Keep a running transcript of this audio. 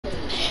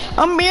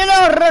I'm being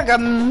a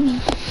ragam.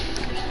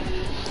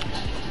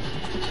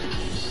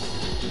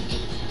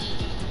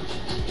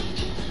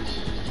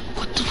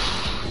 What the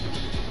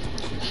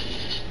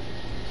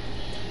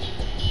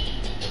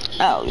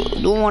How you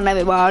doing,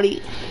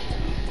 everybody?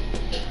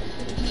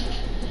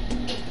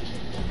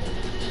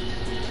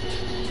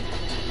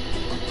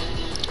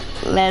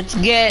 Let's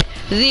get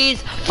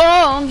these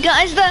Fall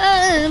Guys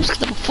dubs.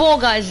 The Fall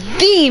Guys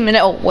demon.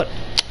 Oh, what?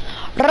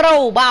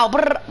 Row, bow,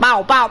 brr,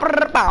 bow, bow,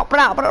 brr, bow,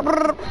 bow, brr,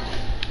 brr.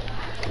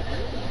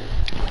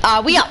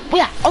 We out.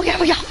 Oh yeah,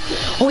 we out.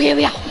 Oh yeah,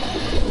 we out.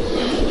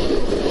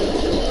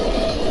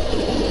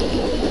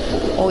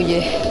 Oh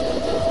yeah.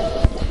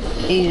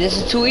 Easy, this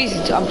is too easy.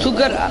 I'm too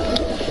good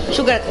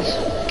at this.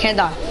 Can't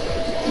die.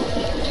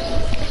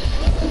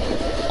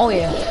 Oh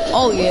yeah.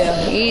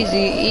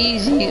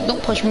 Easy.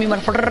 Don't push me,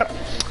 motherfucker.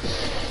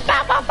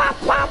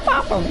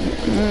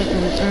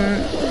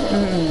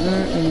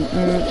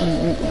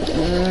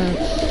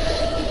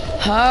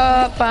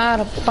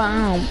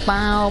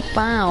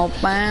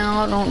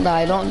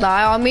 Don't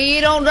die on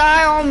me, don't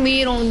die on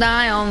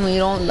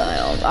me.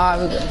 Alright,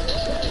 we're good.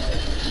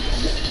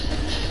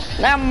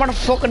 That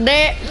motherfucker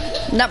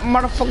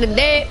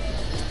dead.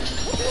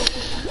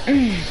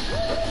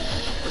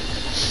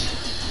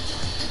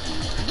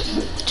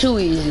 Too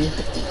easy.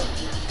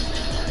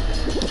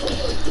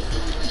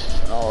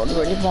 Oh, it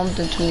already bumped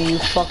into me, you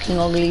fucking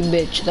ugly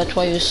bitch. That's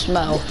why you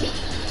smell.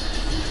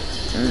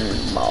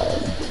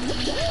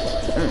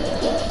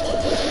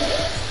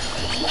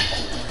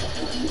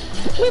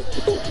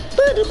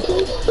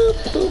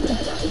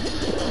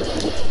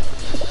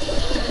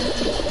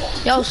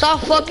 Yo, stop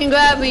fucking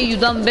grabbing me, you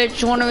dumb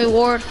bitch. You want a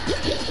reward?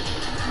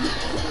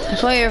 I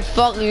swear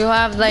you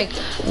have like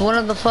one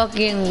of the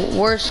fucking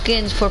worst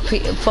skins for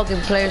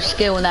fucking player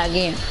skill in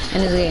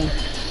this game.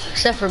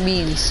 Except for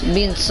beans.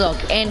 Beans suck.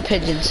 And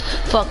pigeons.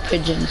 Fuck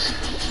pigeons.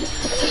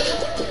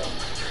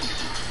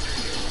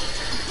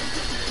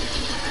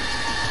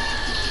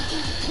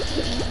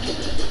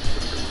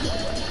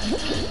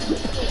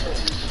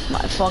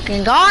 My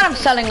fucking god, I'm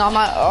selling all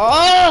my...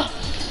 Oh!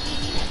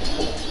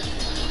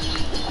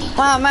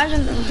 Wow,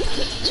 imagine...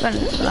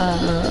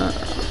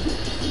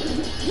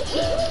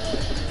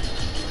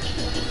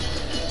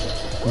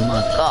 Oh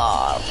my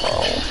god,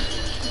 bro.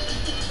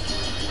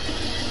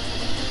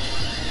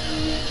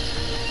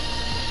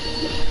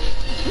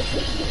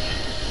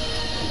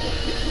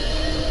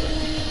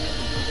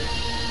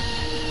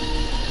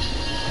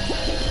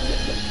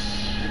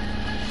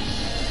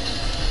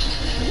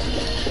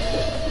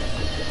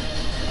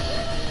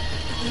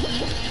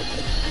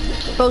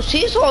 Bro,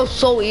 Seesaw is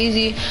so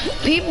easy.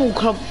 People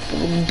could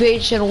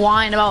bitch and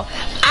whine about,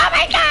 oh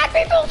my god,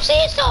 people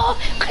Seesaw,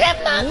 cause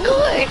I'm not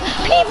good.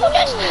 People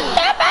just,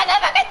 they're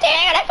motherfucking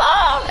thing and I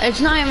fall. It's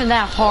not even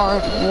that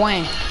hard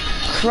when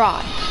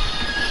cry.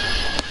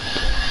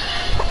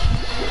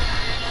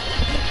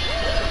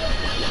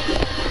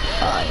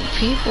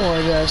 People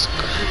are just...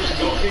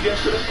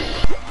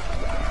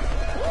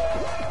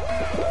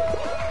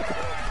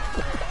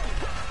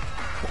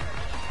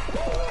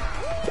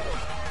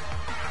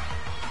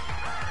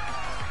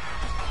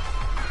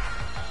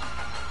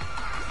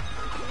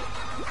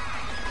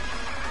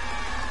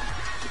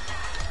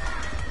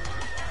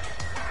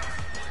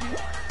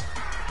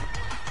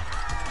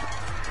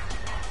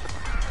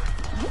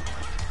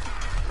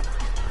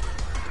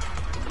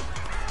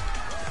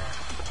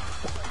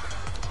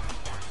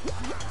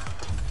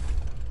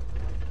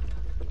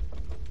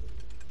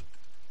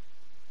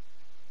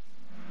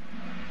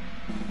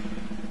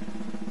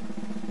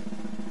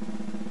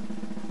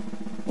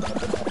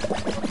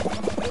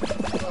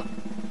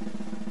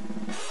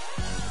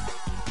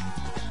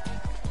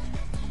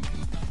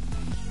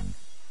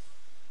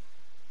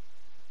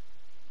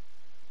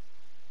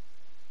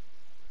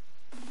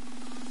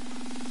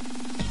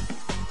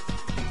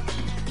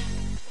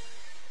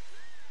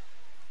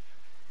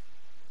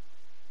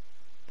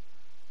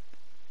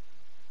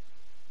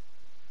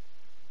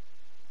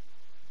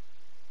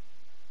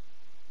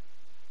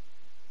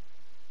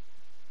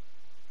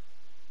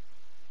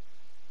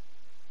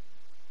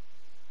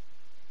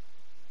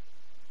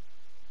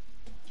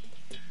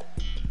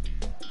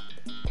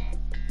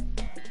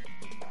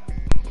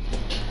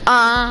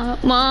 I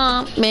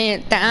want me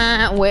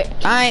that way.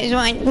 Eyes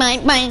white,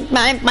 bite.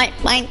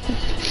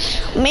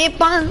 Me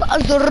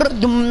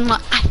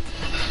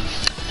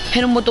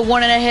hit him with the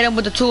 1 and I hit him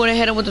with the 2 and I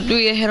hit him with the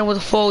 3 and I hit him with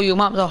the 4. You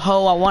mom's a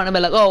hoe. I want to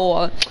be like,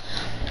 oh.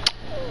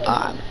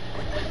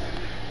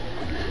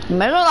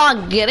 Imagine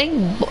not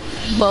getting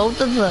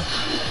both of the.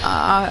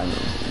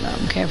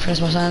 Okay,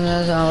 first my son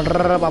is.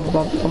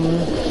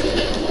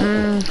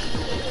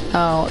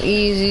 Oh,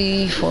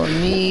 easy for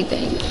me.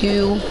 Thank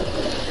you.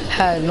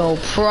 Had no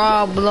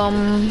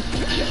problem.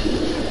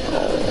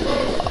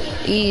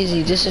 Oh,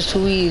 easy. This is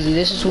too easy.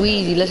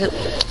 Listen,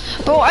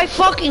 bro, I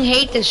fucking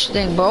hate this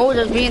thing, bro.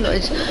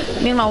 It's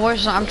being my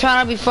worst. I'm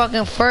trying to be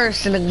fucking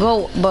first in the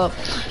GOAT, but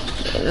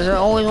I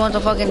always want to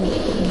fucking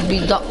be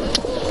done.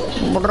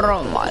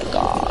 Oh my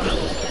god.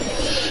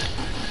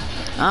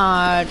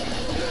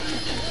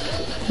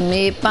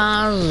 Me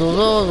pa zo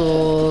zo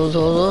zo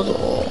zo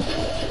zo.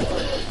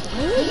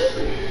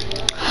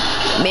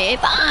 Me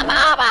pa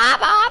ba ba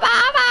ba ba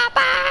ba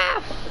ba.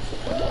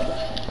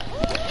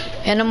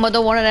 Hit him with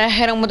the 1 and then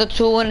hit him with the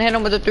 2 and hit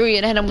him with the 3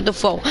 and hit him with the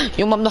 4.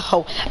 You mom the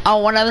hoe. I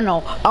wanna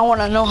know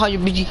how you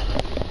be.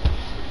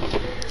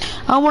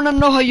 I wanna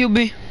know how you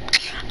be.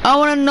 I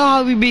wanna know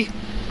how you be.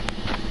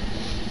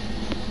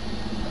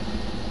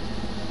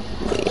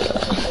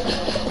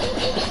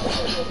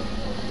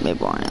 Me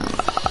born.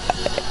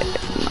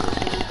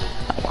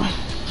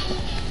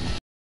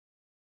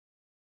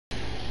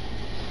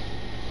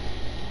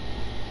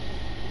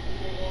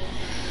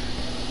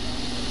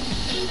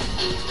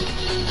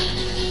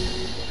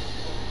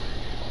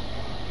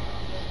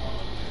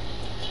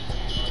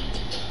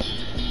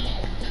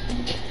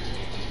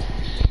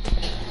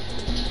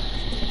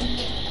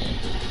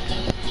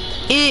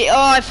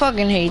 Oh, I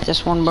fucking hate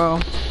this one, bro.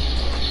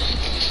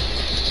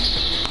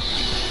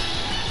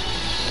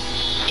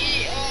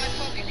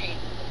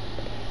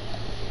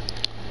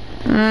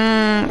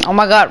 Oh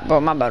my god, bro,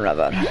 my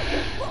bad.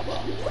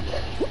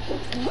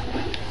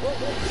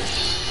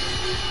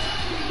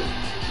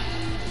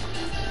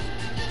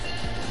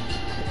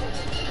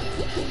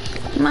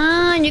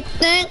 My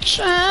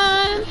addiction.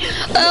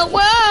 Oh,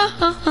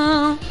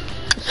 wow.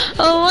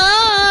 Oh, wow.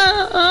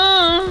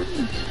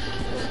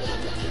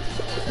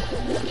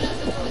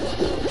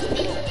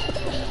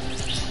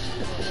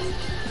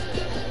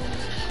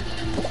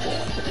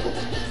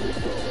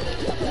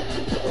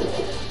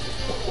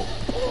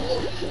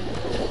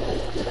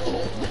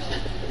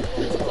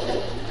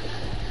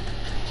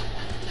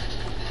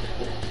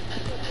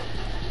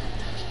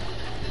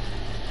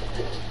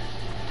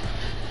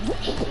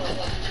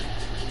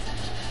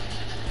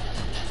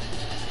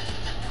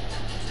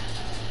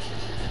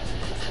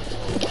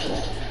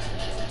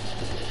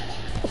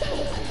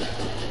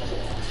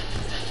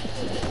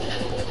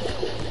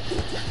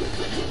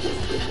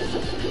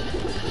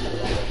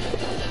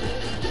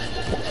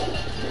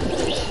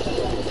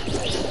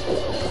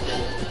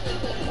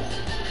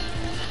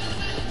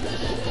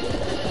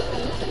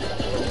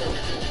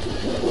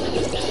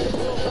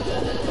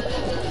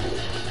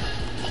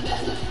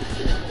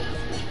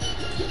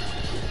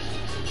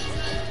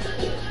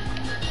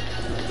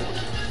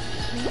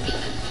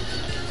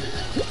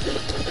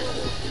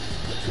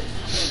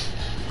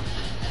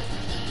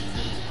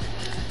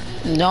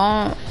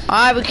 Don't.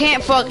 Alright, we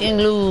can't fucking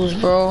lose,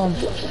 bro.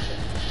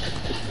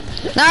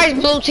 Nice,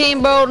 blue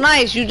team, bro.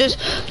 Nice. You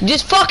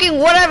just fucking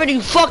whatever,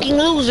 you fucking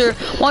loser.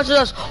 Once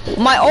us,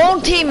 my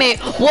own teammate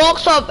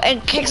walks up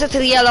and kicks it to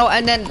the yellow,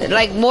 and then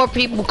like more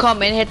people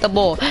come and hit the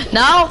ball.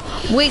 Now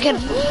we can.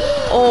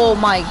 Oh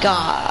my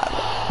god.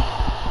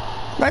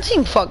 That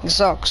team fucking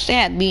sucks. They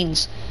had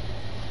beans.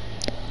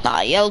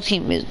 Nah, yellow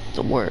team is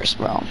the worst,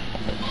 bro.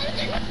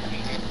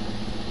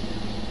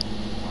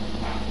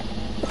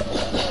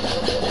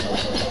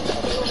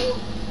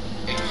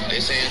 They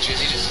saying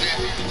Trizzy just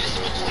snapped.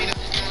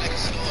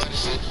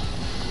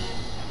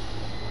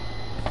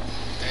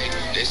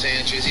 They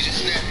saying Trizzy just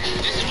snapped.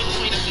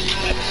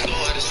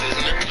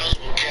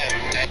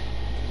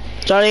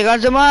 Sorry,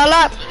 guys, I'm a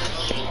lot.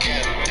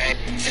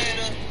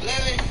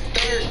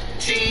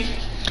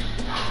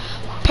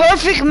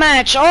 Perfect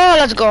match. Oh,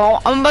 let's go.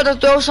 I'm about to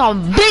throw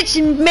some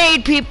bitch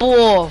made people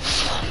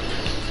off.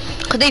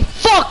 Cause they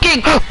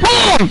fucking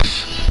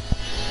bombs.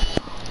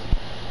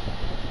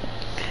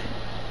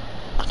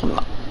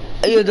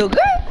 You do good?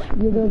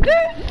 You do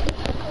good?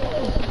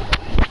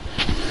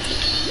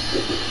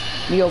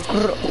 Yo.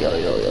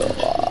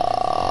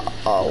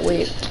 Oh,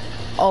 wait.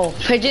 Oh,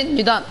 Pigeon,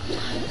 you done?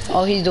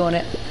 Oh, he's doing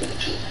it.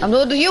 I'm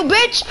doing it to you,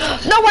 bitch!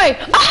 No way!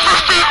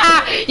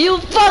 You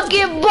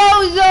fucking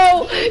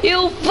bozo!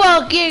 You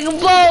fucking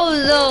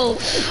bozo!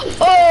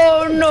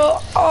 Oh no!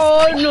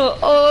 Oh no!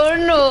 Oh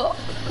no!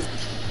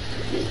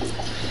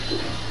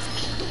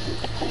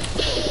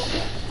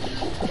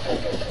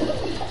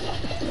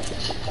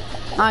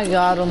 I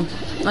got him.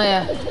 Oh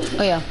yeah.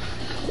 Oh yeah.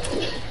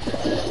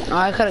 Oh,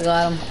 I could have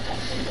got him.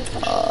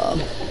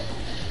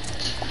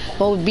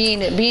 But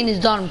Bean is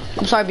done.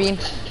 I'm sorry, Bean.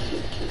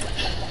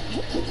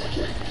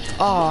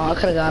 Oh, I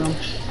could have got him.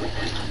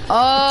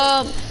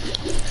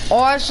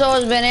 Also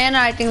is banana.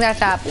 I think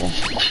that's apple.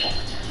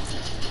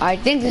 I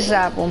think this is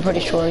apple. I'm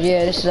pretty sure.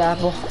 Yeah, this is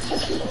apple.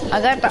 I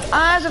got the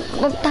eyes of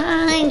the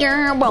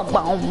tiger. Boom,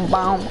 boom,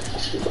 boom.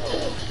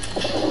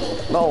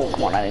 Oh,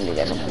 come on! I need to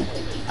get something.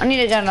 I need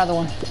to get another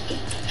one.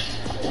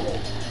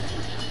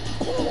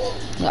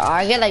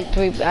 I get like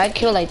 3. I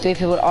kill like 3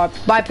 people. Oh,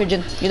 bye,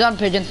 Pigeon. You done,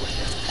 Pigeon?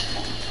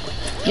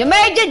 You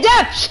made the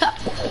depths.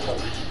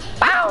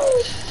 Bow.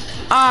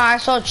 Ah, I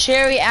saw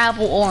cherry,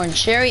 apple, orange.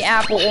 Cherry,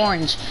 apple,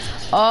 orange.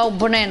 Oh,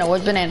 banana.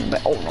 Where's banana?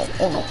 Oh no!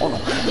 Oh no! Oh no!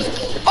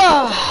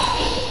 Oh.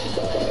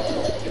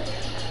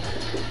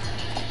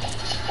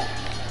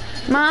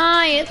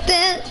 My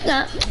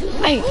attention.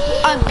 Hey,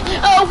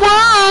 oh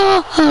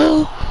wow!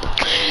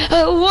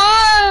 Oh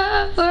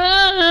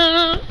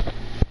wow!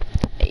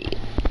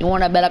 You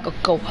wanna be like a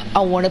coat? I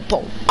wanna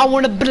pull. I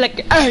wanna be like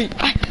a hey.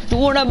 You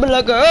wanna be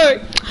like a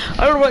hey?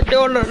 I don't want to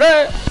do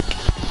that.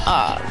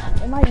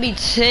 It might be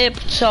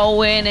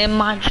tiptoeing in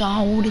my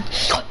Jordan.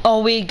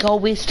 Oh, we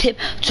go is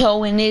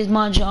tiptoeing is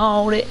my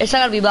Jordan. It's not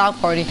gonna be block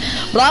party.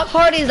 Block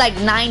party is like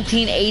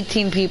 19,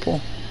 18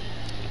 people.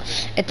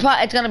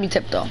 It's gonna be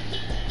tiptoe.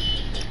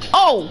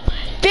 Oh,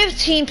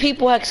 15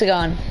 people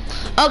hexagon.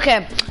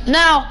 Okay,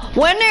 now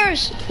when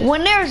there's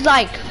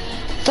like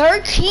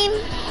 13,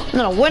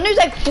 when there's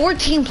like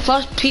 14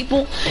 plus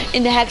people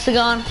in the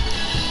hexagon,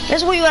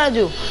 that's what you gotta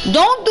do.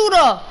 Don't do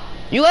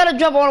you gotta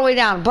jump all the way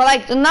down, but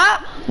like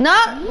not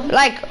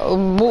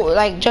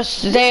like just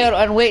stay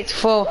and wait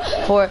for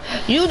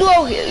you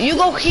go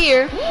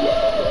here,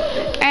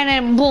 and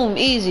then boom,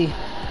 easy.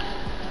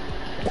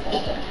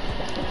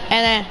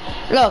 And then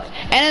look,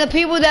 and then the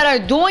people that are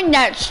doing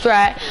that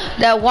strat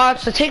that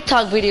watch the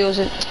TikTok videos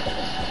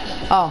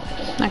oh,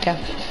 okay.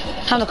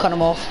 Time to cut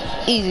them off.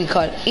 Easy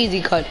cut,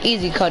 easy cut,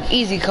 easy cut,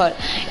 easy cut,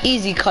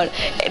 easy cut.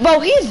 Bro,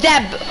 he's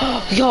that.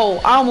 Yo,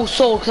 I almost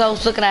sold because I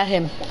was looking at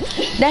him.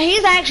 Now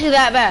he's actually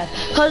that bad.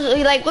 Cause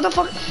like, what the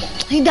fuck?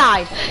 He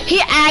died.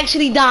 He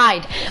actually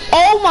died.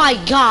 Oh my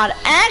god.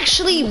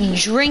 Actually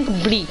drink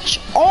bleach.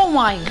 Oh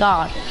my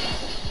god.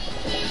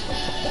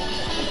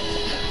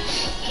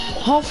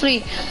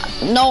 Hopefully,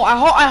 no.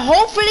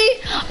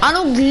 Hopefully I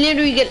don't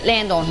literally get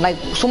land on. Like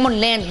someone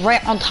lands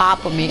right on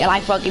top of me and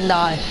I fucking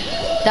die.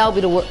 That would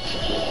be the worst.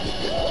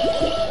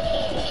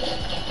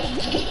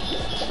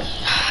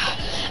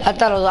 I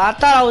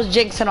thought I was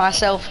jinxing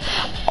myself.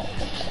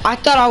 I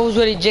thought I was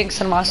really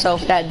jinxing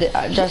myself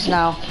just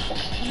now.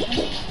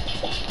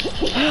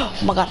 Oh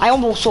my god! I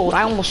almost sold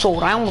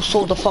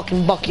the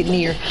fucking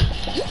Buccaneer.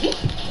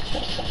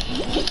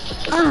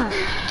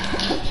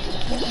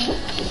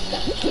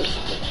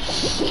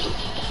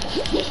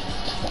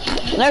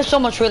 There's so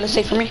much real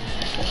estate for me.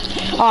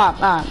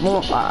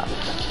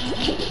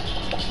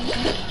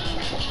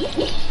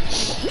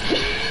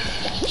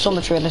 So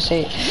much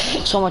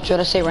real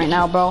estate right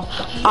now, bro.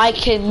 I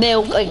can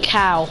milk a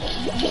cow.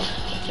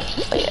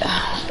 But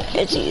yeah,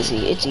 it's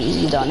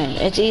easy done.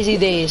 It's easy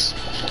days.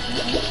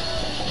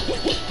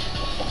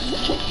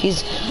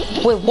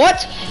 Wait,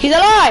 what? He's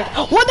alive!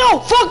 What? No,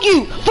 fuck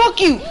you!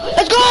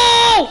 Let's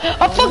go!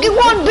 I fucking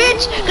won,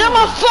 bitch! I'm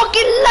a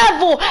fucking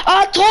level!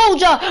 I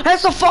told ya,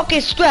 that's a fucking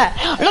strat.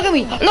 Look at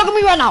me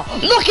right now.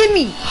 Look at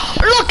me!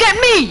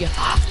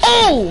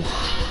 Oh!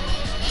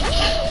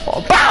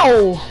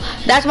 Bow!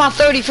 That's my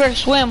 31st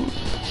swim,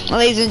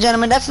 ladies and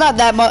gentlemen. That's not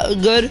that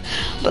much good,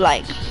 but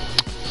like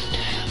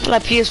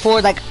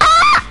PS4, like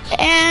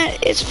and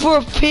it's for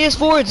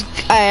PS4. It's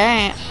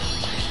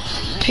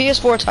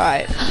PS4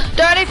 tied.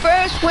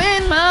 31st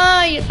win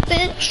my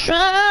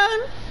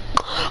attention.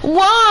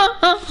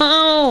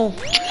 Whoa.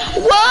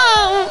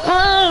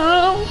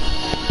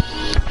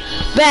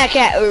 Back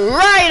at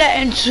right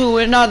into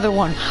another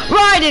one.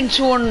 Right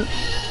into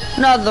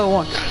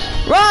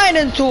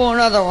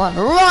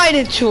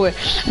it.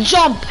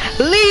 Jump,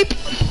 leap.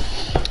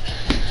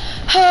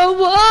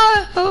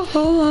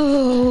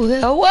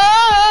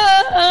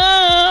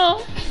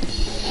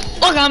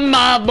 Look at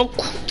my book.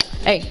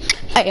 Hey.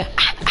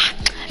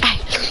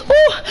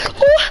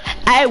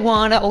 I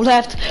wanna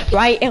left,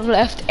 right and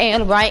left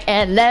and right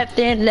and left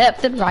and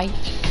left and right.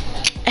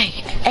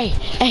 Hey.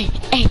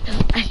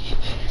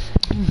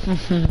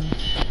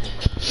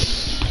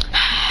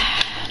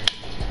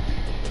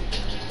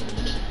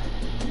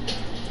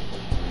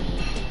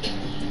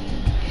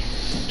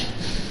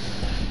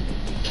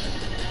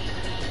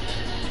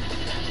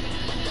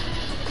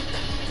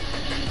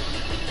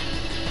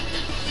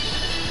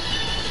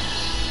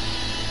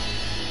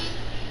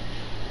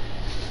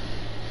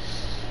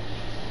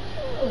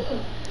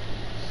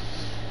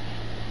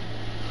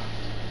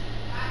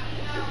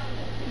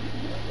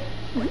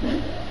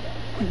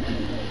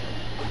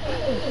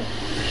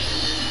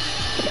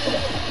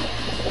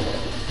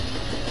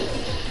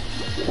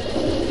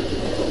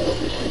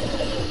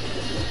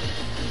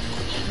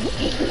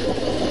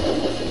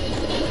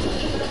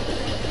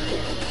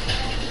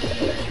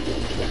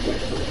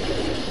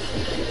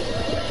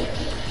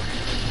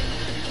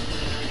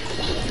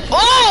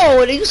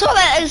 Oh, you saw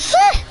that?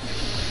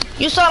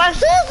 You saw that?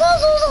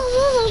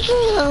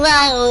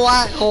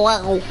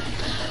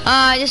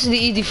 This is the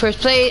easy first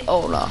play.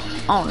 Oh no.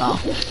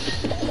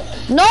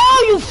 No,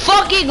 you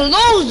fucking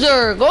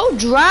loser! Go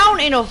drown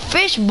in a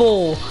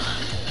fishbowl.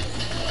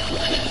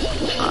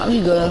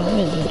 Be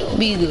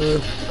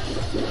good.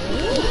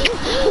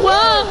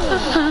 Whoa.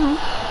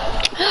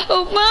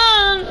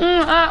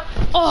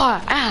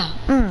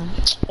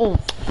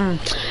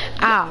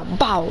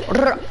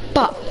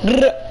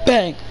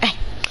 Bang.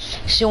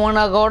 She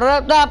wanna go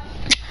up.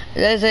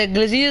 There's a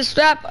glizzy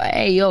strap.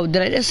 Hey yo,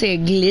 did I just say a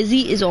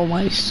glizzy is on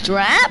my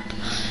strap?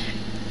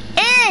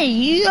 Hey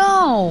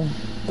yo.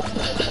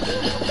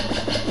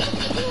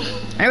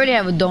 I already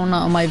have a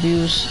donut on my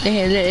views.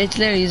 It's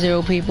literally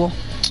 0 people.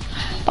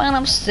 But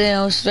I'm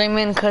still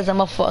streaming cause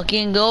I'm a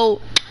fucking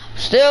goat.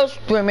 Still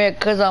streaming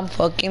cause I'm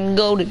fucking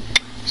goated.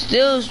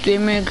 Still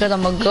streaming cause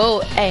I'm a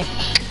goat. Hey.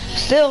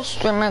 Still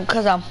streaming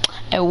cause I'm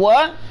a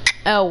what?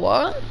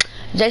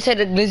 They said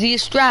the Glizzy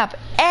is strap.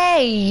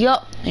 Hey, yo,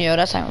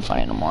 that's not even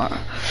funny no more.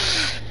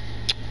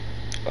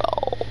 Bro.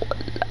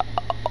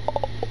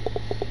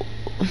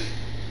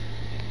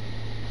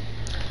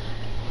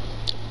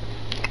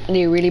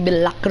 They really be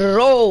like a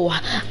roll.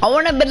 I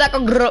wanna be like a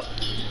girl.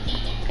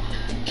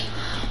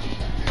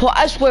 But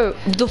I swear,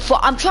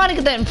 I'm trying to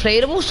get that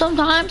inflatable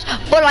sometimes,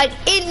 but like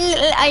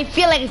I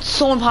feel like it's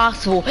so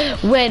impossible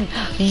when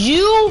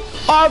you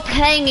are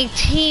playing a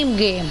team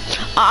game.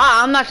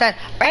 I'm not saying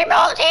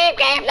rainbow team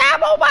games,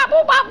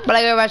 but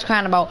like everybody's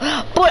crying about.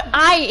 But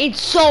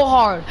it's so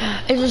hard.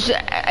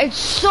 It's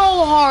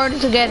so hard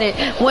to get it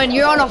when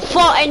you're on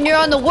you're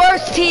on the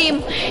worst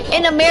team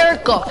in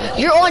America.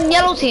 You're on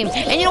yellow team,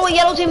 and you know what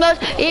yellow team does?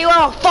 You're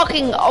a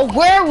fucking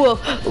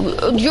werewolf.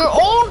 Your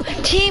own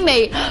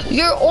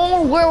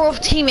werewolf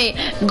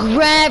teammate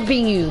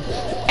grabbing you,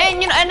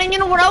 and then you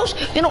know what else?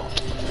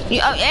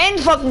 And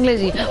fucking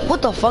Lizzie,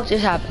 what the fuck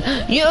just happened?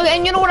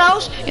 And you know what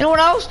else?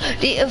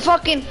 The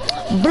fucking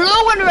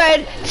blue and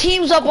red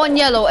teams up on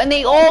yellow, and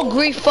they all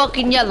grief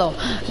fucking yellow.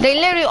 They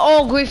literally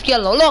all grief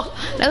yellow. Look,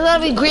 there's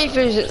gonna be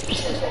griefers.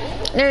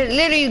 They're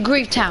literally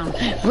grief town,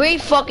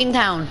 grief fucking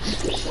town.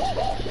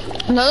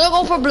 No, they don't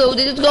go for blue.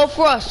 They just go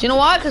for us. You know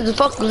why? Cause the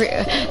fuck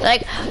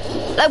like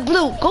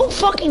blue, go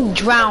fucking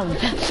drown.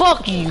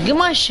 Fuck you. Get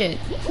my shit.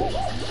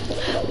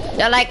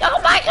 They're like, oh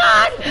my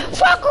god,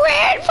 fuck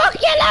red, fuck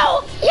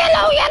yellow,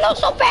 yellow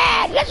so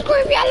bad. Let's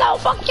grief yellow,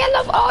 fuck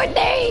yellow all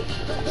day.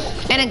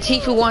 And then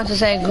Tifu wants to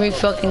say grief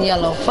fucking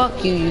yellow.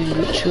 Fuck you,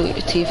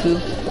 Tifu.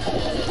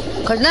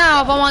 Cause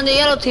now if I'm on the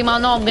yellow team, I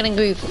know I'm getting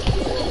grief.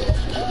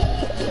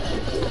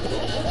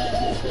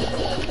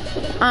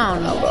 I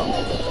don't know, bro.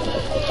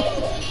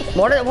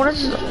 What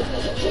is?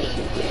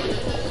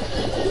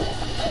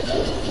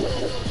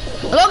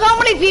 Look how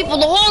many people,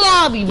 the whole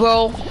lobby,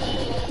 bro.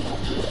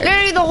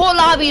 Literally the whole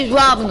lobby is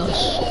robbing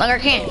us. Like I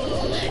can't.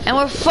 And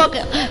we're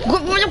fucking,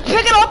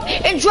 pick it up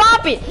and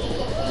drop it.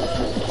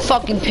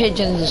 Fucking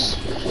pigeons.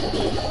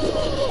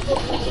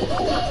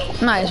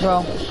 Nice,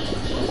 bro.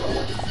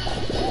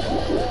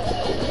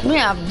 We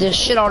have this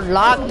shit on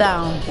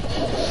lockdown.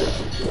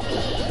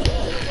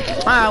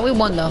 Alright, we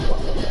won though.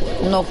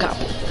 No cap.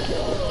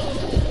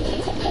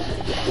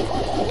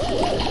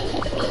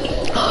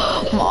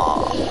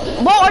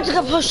 Whoa, I just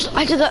got pushed.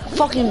 I just got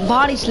fucking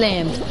body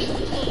slammed.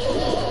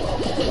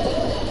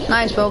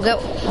 Nice, bro.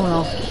 Oh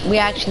no, we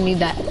actually need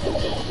that.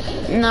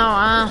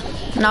 No,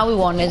 now we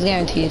won. It's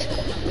guaranteed.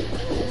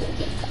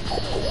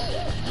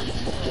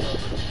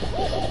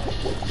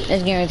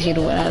 It's guaranteed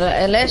to win.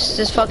 Unless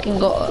this fucking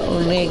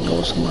leg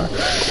goes somewhere.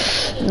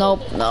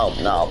 Nope,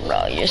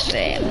 bro. You're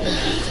staying.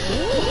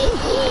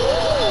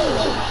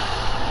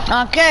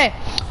 Okay.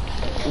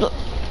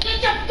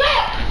 Get your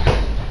dog!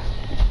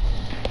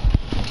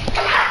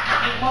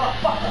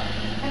 Motherfucker!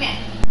 Come here.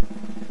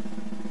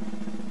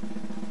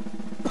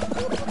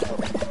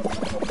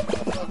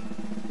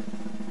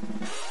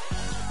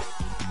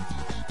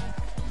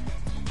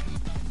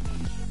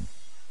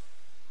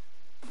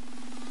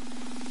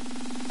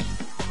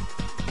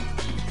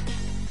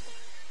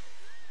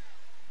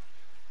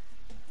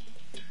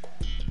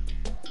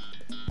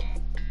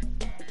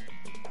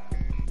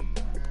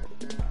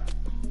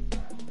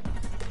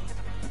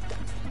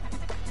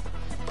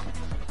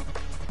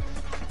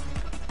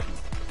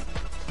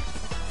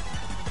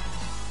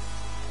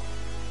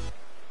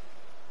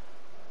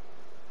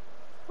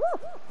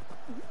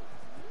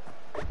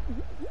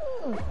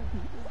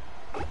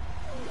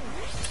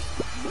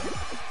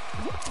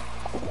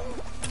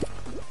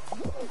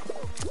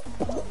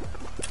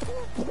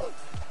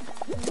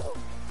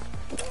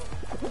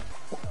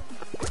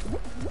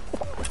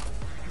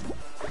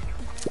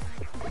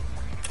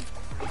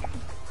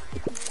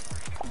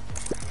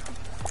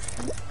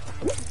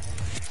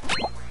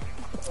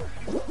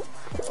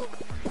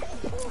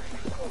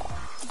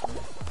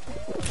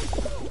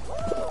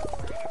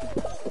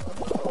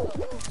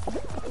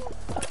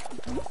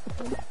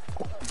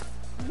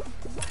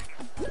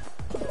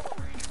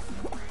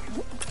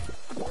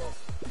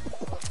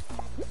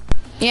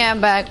 Yeah,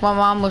 I'm back. My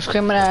mom was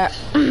screaming at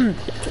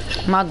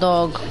my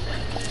dog.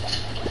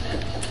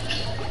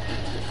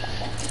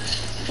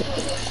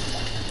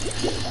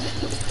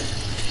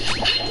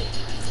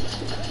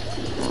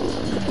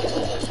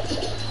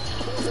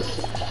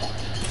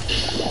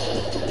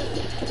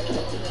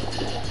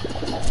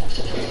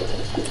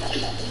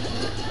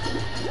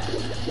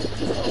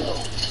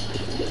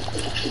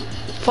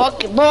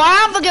 Fuck it, bro. I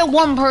have to get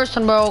one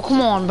person, bro. Come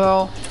on,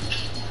 bro.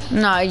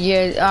 Nah,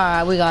 yeah.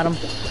 Alright, we got him.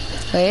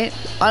 Wait.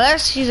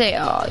 Unless he's a,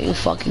 oh, you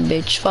fucking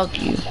bitch. Fuck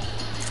you.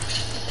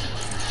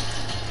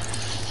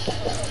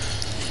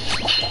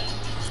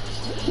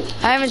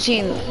 I haven't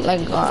seen,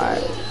 like,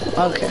 alright.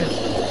 Okay.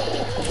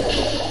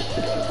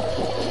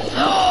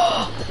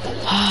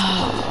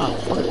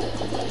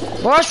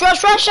 Rush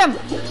him!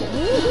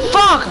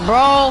 Fuck,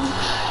 bro.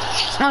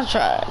 I'll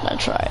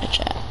try it,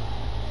 chat.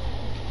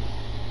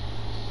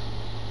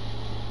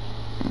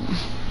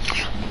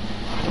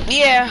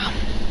 Yeah.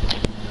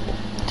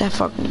 That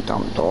fucking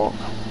dumb dog.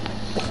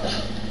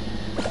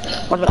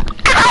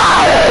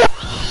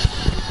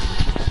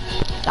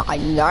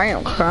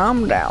 Damn,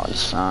 calm down,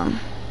 son.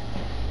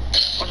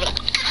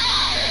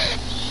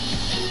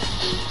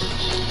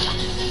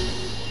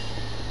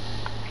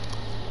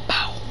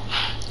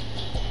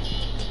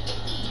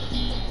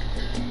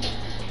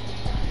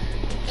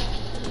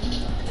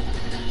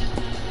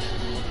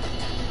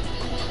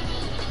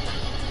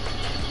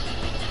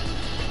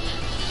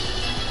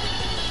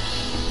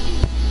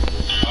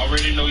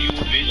 Already know you a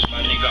bitch,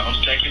 my nigga. I'm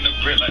stacking the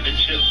bread like the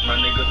chips, my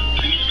nigga.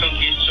 Please come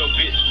get your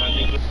bitch, my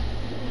nigga.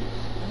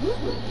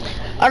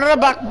 Other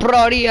black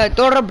Brody,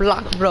 other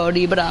black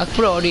Brody, black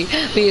Brody.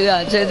 We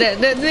got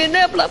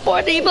the black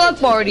party, black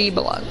party,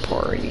 black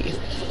party.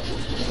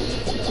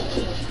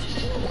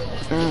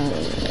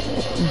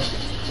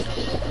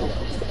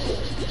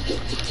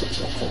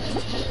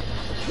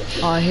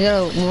 Oh,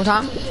 here one more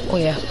time. Oh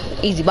yeah,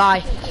 easy.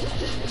 Bye.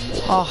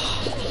 Oh.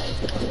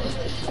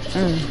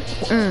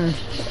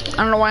 I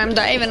don't know why I'm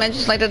diving. I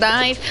just like to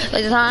dive,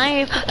 like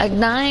dive, like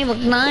dive,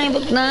 like dive,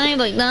 like dive,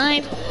 like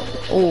dive.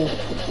 Oh.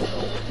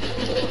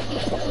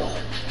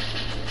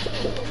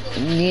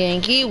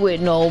 Yankee with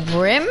no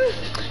brim.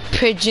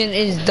 Pigeon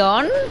is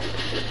done.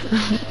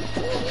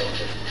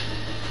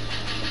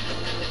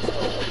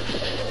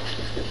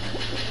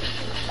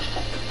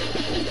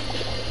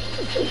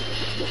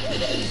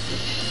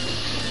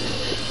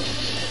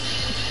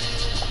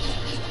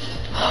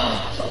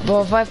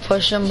 Bro, if I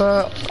push him,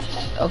 bro.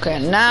 Okay,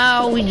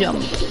 now we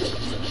jump.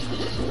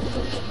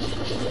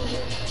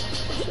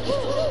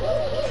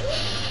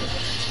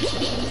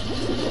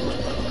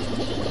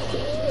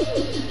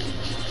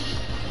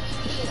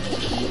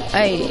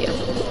 Hey.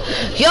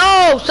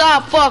 Yo,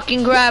 stop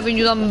fucking grabbing,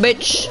 you dumb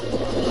bitch.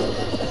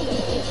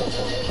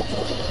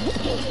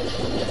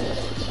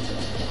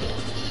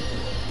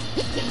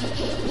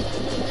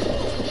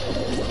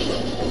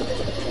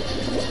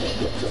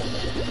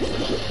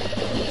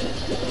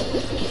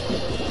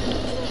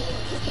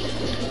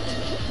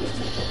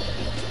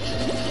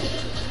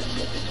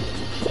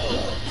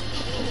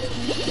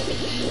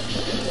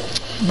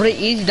 Pretty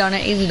easy done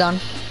it, easy done.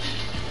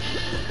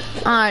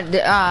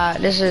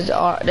 This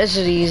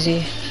is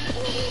easy.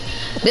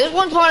 This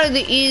one's part of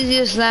the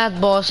easiest last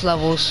boss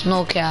levels,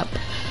 no cap.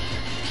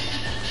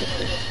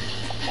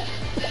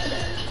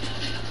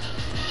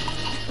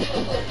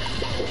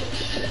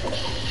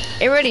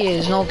 It really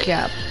is, no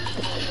cap.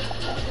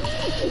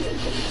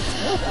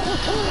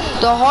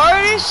 The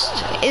hardest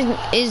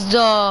is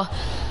the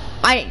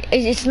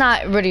it's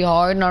not really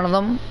hard, none of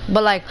them,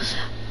 but like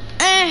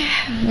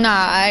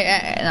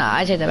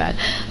I take that back.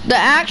 The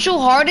actual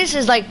hardest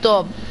is like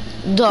the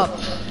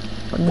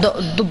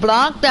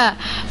block that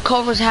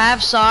covers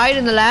half side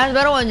in the last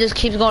battle and just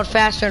keeps going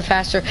faster and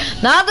faster.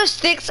 Not the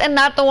sticks and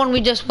not the one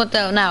we just went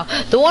down now.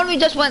 The one we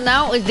just went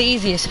now is the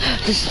easiest.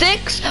 The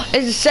sticks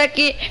is the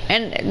second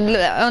and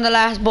on the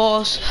last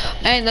boss,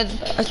 and the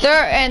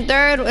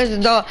third is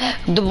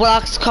the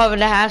blocks covering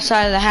the half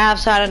side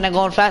and then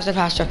going faster and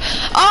faster.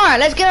 All right,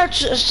 let's get our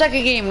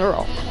second game in a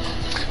row.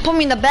 Put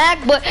me in the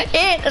back, but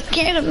it's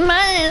scared of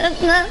mine.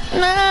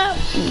 No.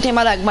 Take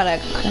my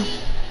leg.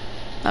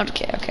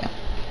 Okay.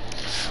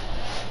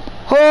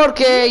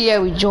 Okay, yeah,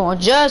 we joined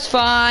just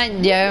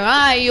fine. Yeah,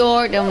 I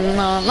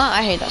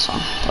hate that song.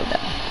 Fuck that.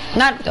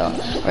 Not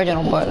the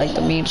original, but like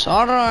the meme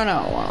song. I don't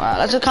know.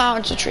 Let's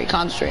concentrate.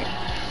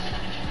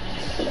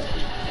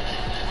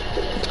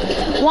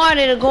 Why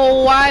did it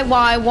go? Why?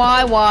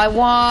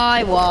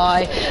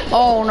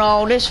 Oh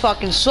no, this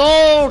fucking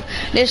sold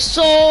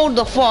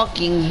the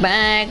fucking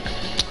bag.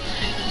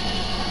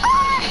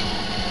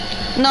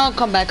 No,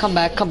 come back.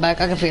 I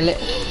can feel it.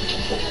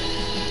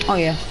 Oh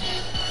yeah.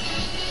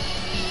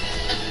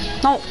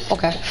 No,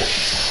 okay.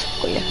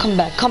 Oh yeah, come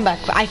back.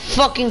 I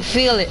fucking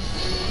feel it.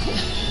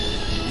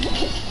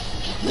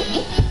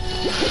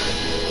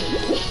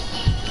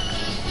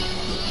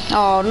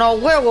 Oh no,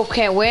 Werewolf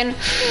can't win.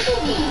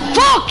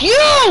 Fuck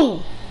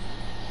you!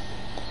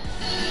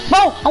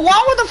 Bro,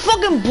 why would the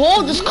fucking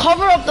ball just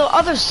cover up the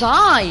other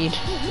side?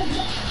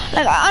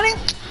 Like, I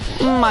didn't...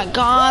 Oh my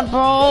god,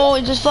 bro,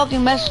 it just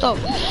fucking messed up.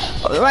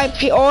 All the right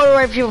people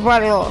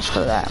probably lost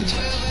for that.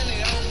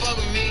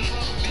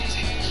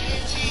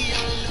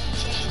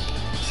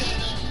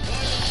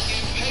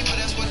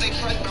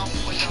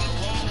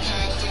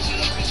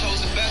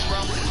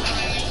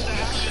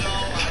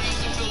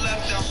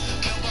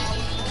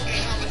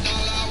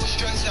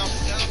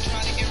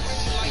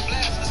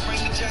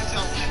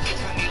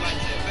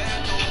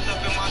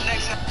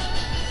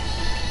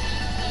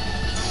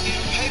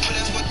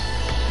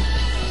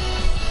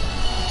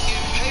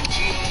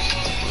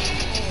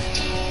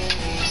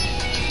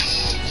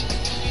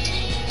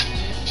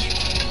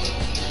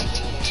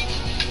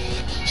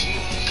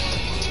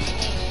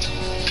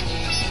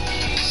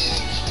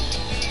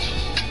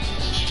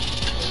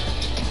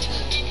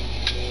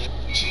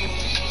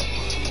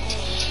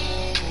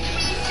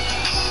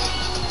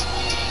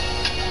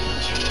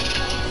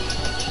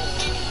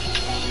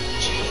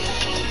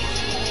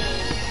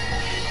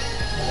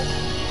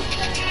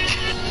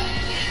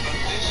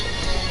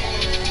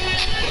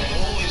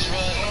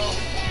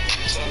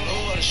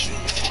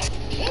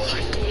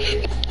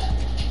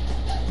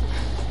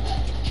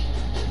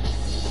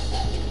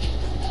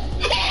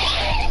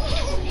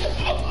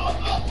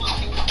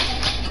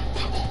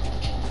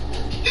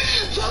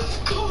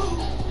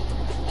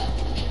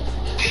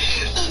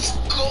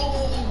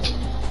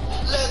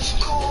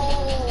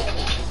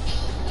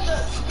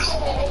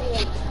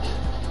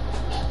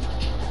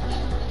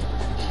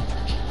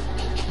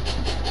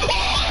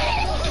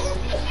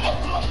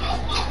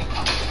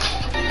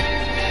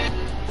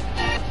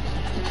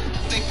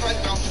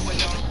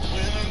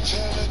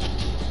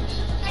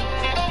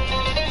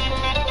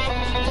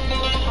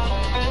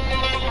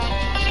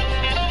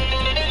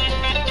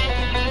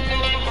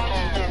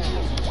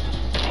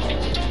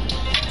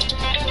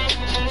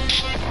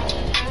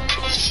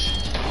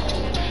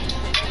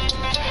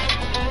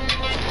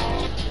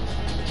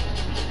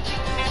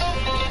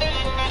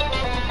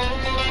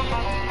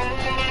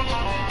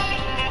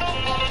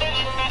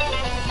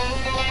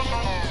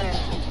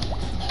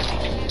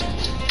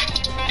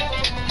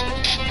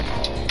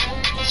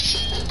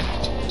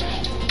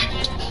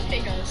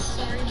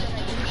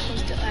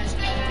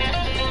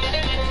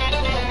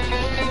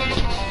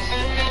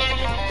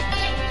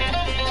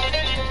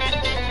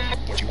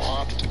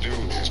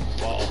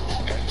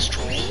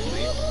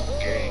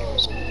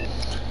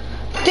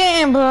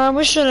 Damn, bro,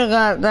 we should have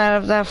got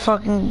that if that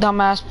fucking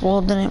dumbass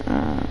bull didn't.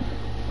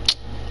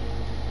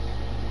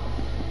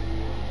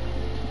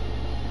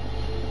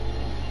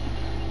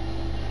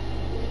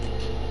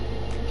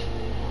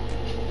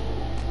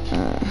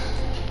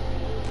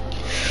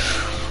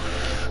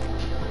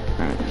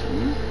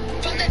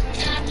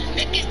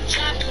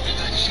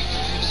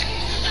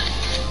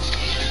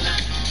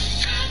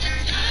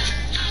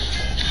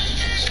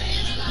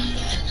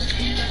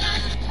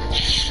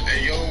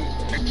 Hey, yo.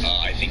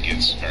 I think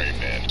it's very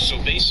bad. So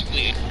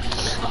basically,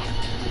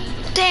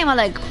 Damn, I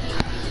like.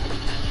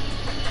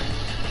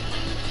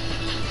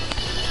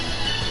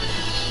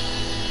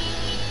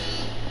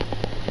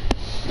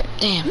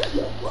 Damn.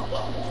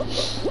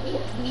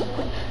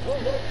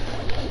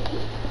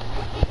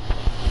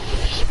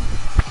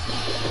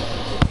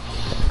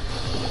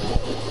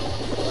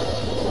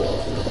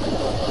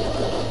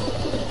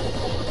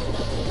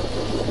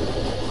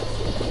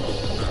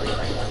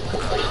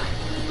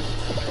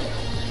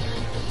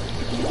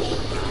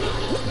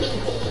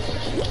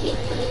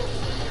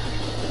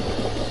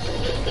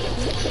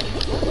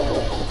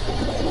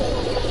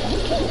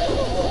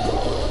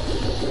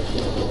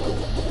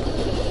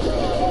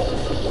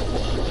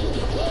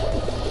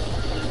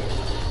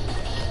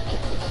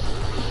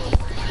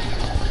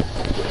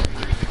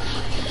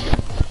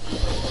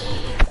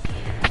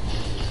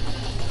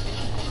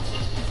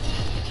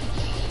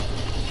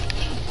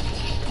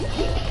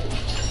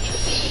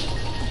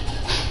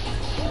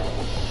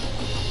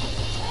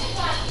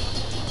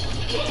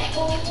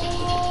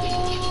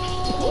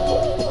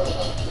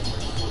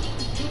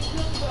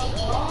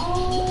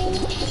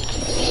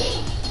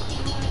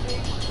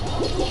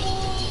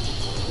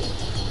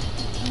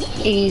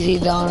 Easy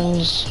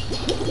downs.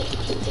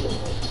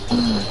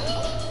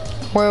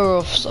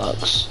 Werewolf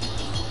sucks.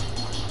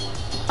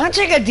 I'll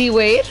take a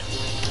D-Wade.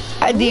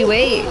 A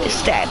D-Wade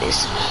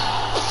status.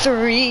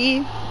 3.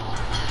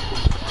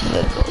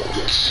 The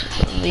goats.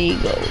 The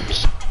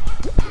goats.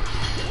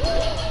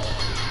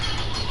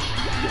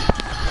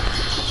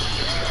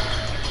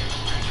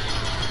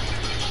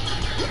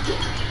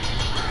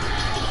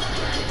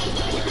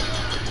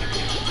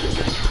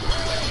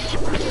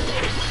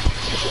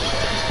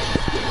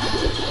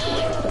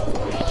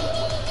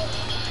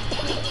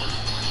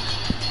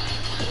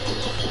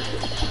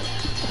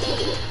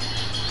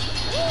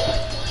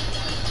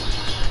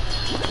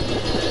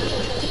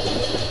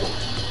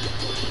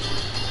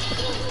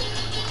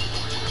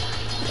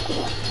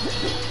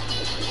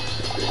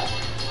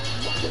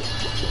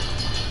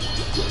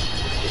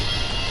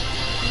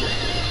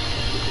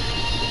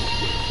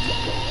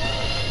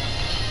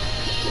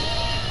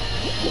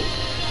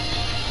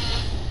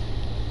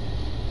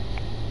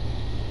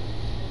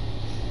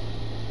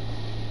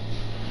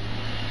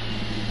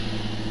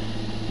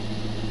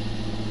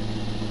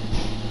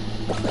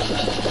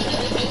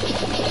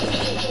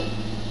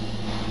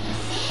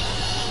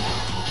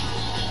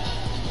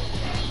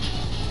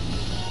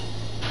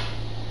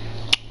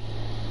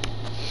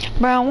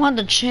 Bro, I want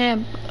the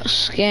champ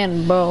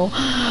skin, bro.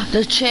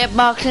 The champ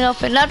boxing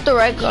outfit, not the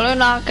regular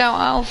knockout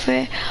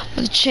outfit,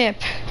 but the champ.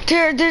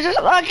 They're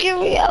just not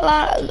giving me a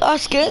lot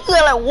of skins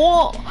that I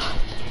want.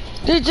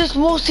 They're just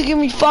mostly giving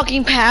me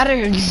fucking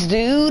patterns,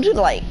 dude.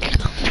 Like,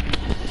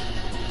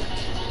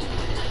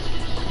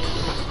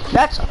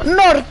 that's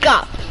not a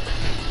cop.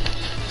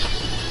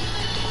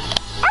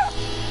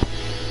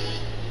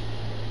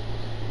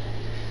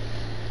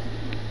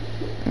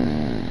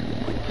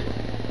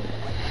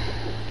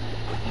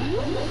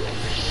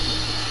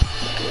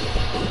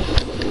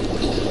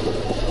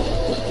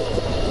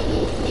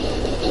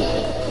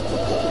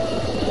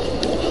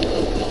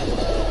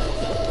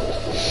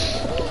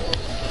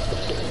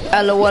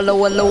 Hello.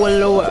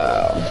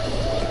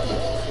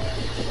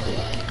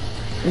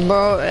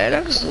 Bro, it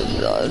looks,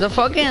 the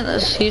fucking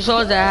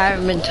seesaws that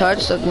haven't been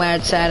touched look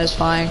mad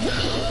satisfying.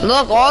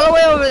 Look, all the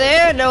way over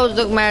there, those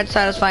look mad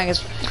satisfying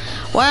as...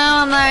 Well,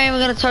 I'm not even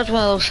gonna touch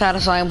one of those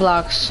satisfying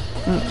blocks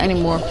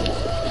anymore.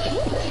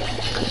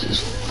 Cause it's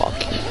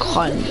fucking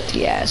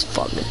cunty ass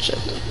fucking shit.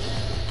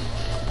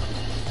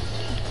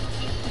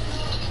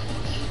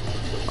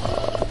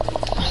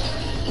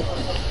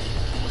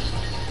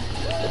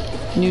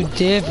 New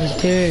diff is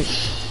dick.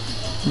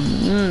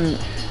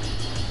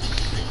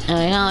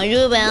 I know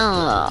you been.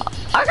 I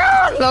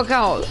got look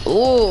out.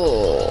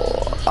 Ooh.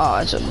 Oh,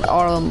 it's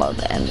all about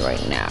to end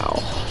right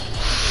now.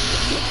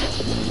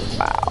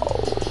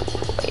 Wow.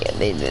 Yeah,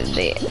 they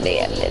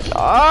ended.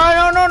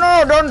 Oh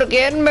no! Don't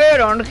get me!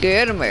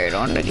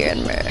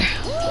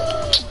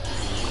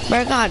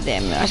 But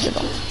goddamn it, I said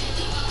don't.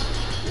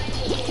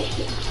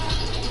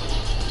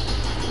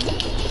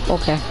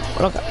 Okay,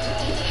 look.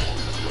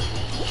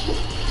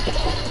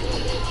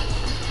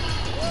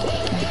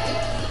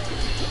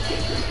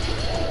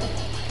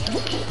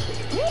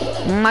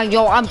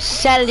 Yo, I'm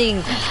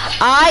selling.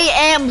 I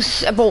am,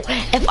 bro.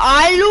 If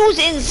I lose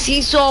in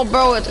seesaw,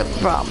 bro, it's a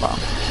problem.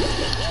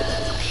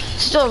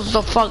 Still,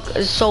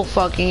 it's so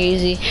fucking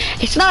easy.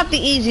 It's not the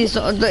easiest.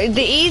 The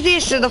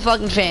easiest is the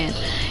fucking fan.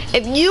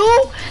 If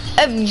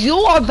you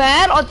are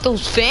bad at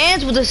those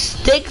fans with the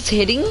sticks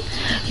hitting,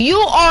 you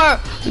are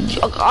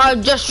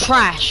just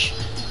trash.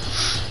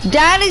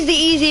 That is the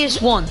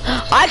easiest one.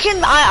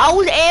 I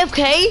was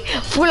AFK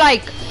for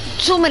like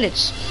 2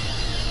 minutes,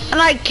 and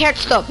I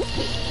catched up,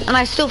 and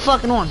I still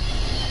fucking won.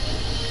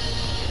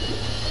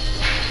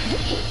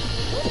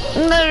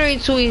 Literally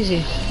too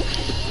easy.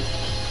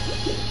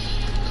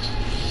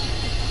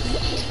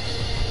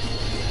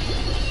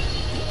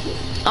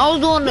 I was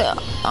doing the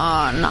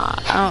nah,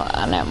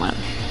 never mind.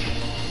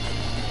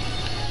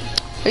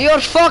 You're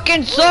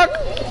fucking suck.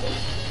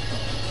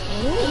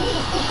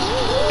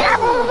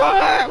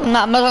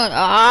 Nah,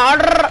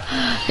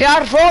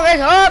 you're fucking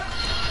suck.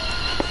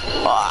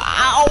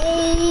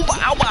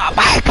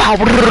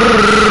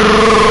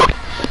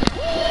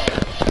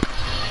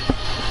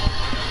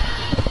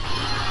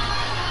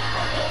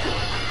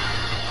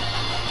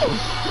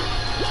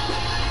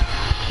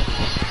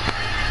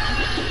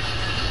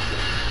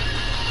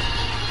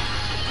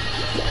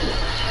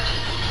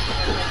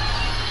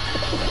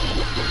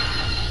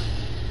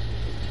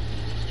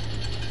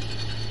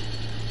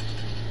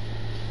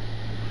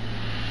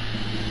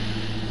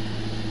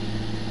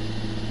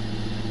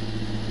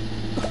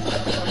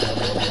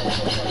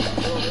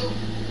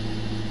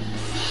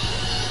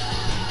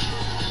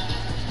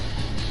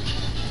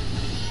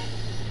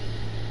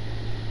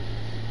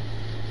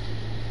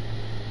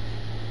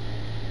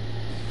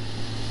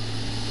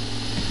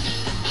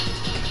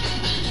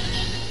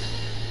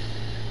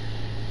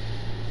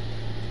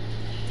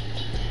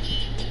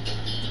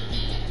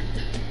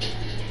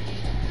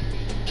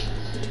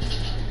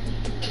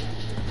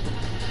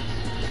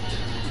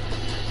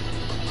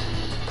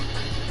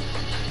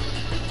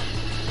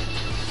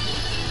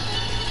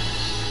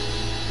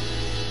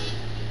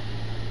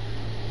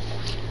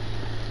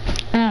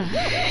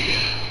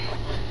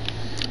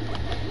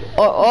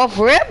 Off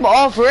rip?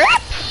 Off rip?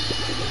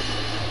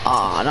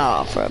 Oh, not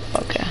off rip,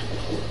 okay.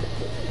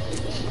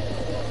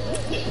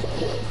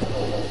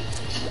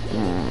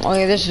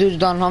 Okay, this dude's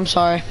done, I'm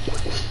sorry.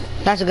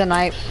 That's a good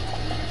night.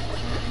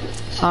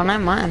 Oh,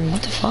 not mine,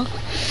 what the fuck?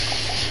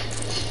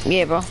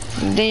 Yeah, bro.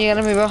 Then you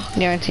get me, bro.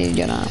 Guaranteed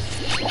you're not.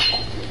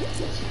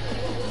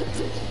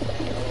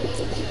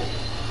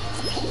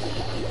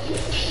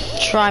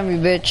 Try me,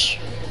 bitch.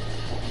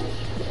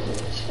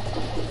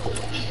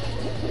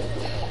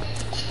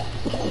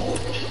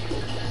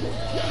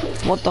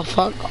 What the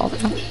fuck?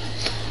 Okay.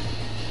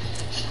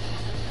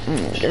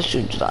 This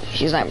dude's not.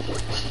 He's not.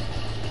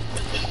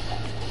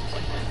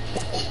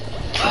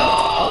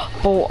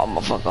 Oh, I'm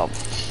gonna fuck up.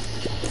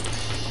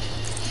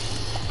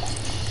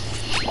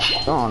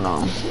 Oh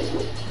no.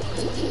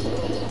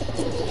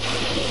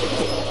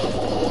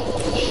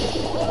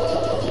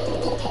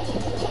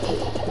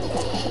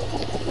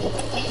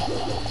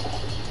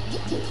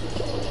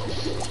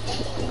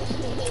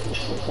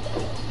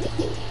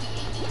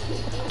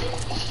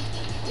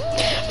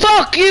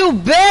 Fuck you,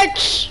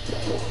 bitch!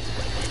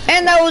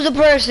 And that was the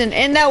person,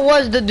 and that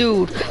was the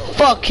dude.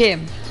 Fuck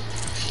him.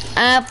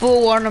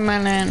 Apple,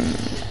 watermelon,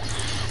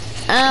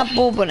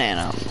 apple,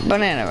 banana.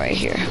 Banana right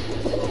here.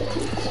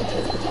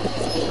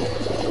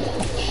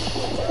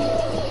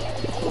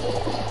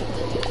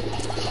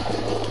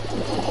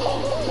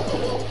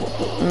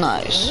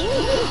 Nice.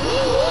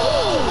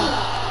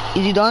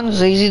 Easy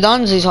duns, easy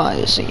duns, easy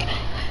duns.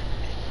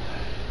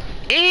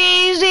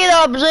 Easy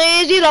dubs,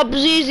 easy dubs,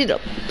 easy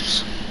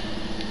dubs.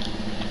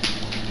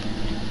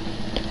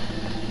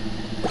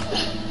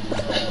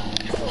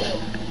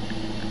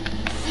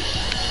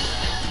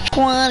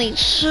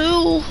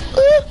 $22.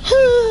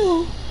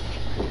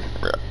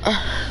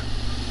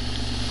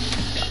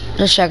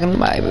 Just checking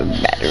my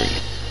battery.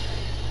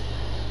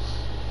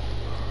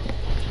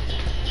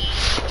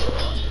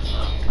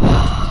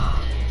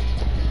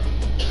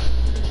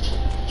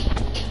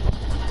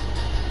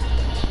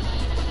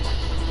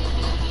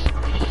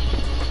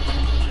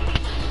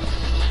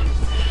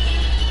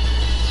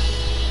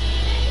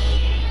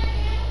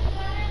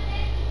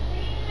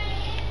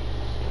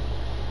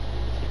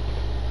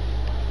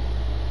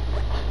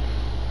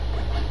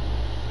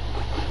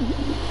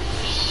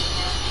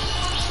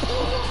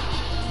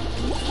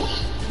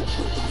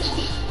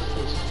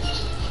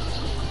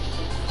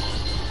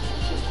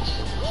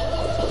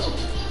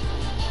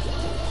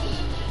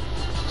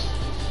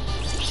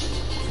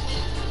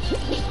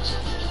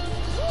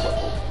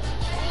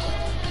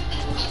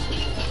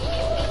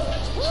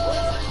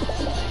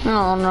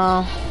 Oh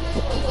no.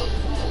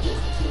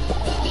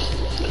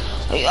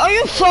 Are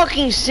you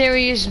fucking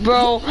serious,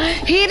 bro?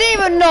 He didn't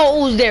even know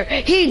who was there.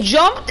 He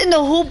jumped in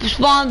the hoop,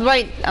 spawned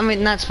right. I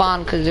mean, not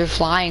spawned because they're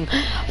flying.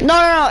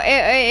 No.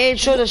 It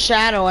showed a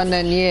shadow and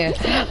then,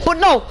 yeah. But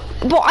no,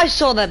 bro, I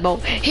saw that, bro.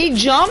 He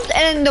jumped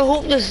and then the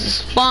hoop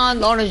just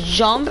spawned on his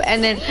jump.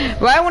 And then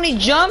right when he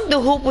jumped, the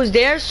hoop was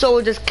there. So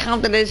it just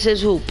counted as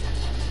his hoop.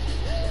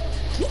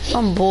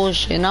 Some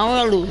bullshit. Now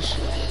we're gonna lose.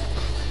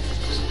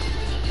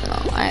 No,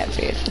 I have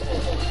faith.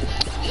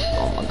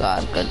 Oh my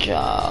god, good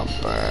job,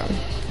 bro.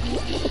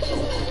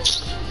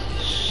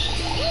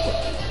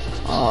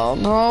 Oh,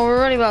 bro, we're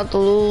already about to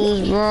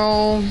lose,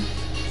 bro.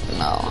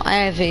 No,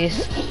 I ain't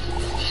face.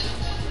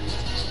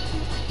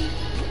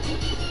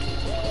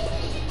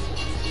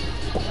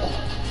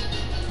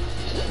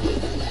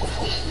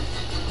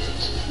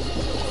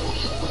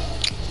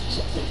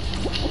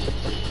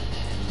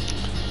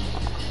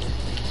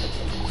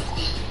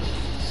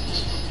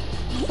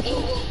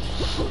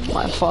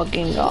 My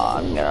fucking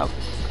god, get up.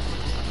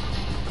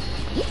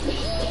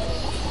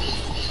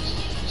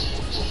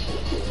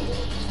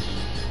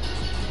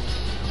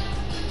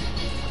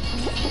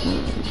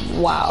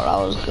 Wow, that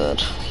was good.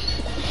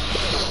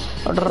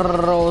 That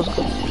was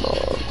good.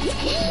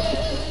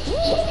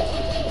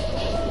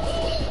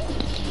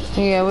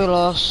 Yeah, we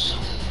lost.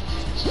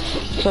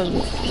 Because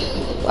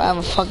I have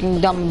a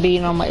fucking dumb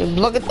bean on my...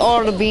 Look at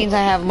all the beans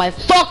I have on my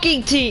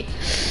fucking team.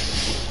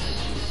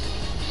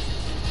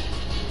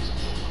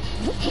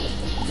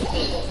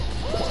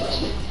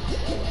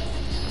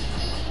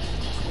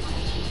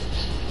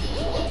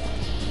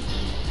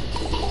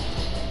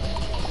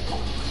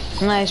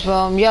 Nice,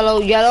 bro.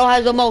 Yellow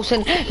has the most,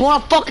 and you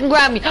wanna fucking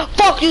grab me?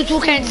 Fuck you,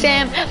 Toucan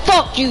Sam.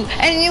 Fuck you.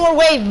 And you wanna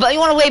wave, but you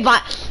wanna wave by.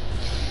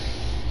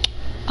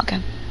 Okay.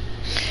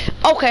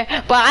 Okay,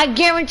 but I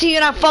guarantee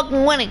you're not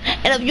fucking winning.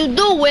 And if you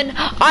do win,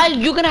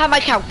 you can have my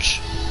couch.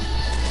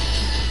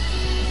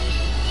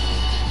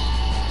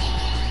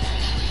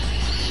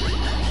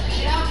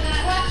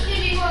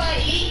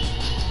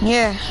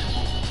 Yeah.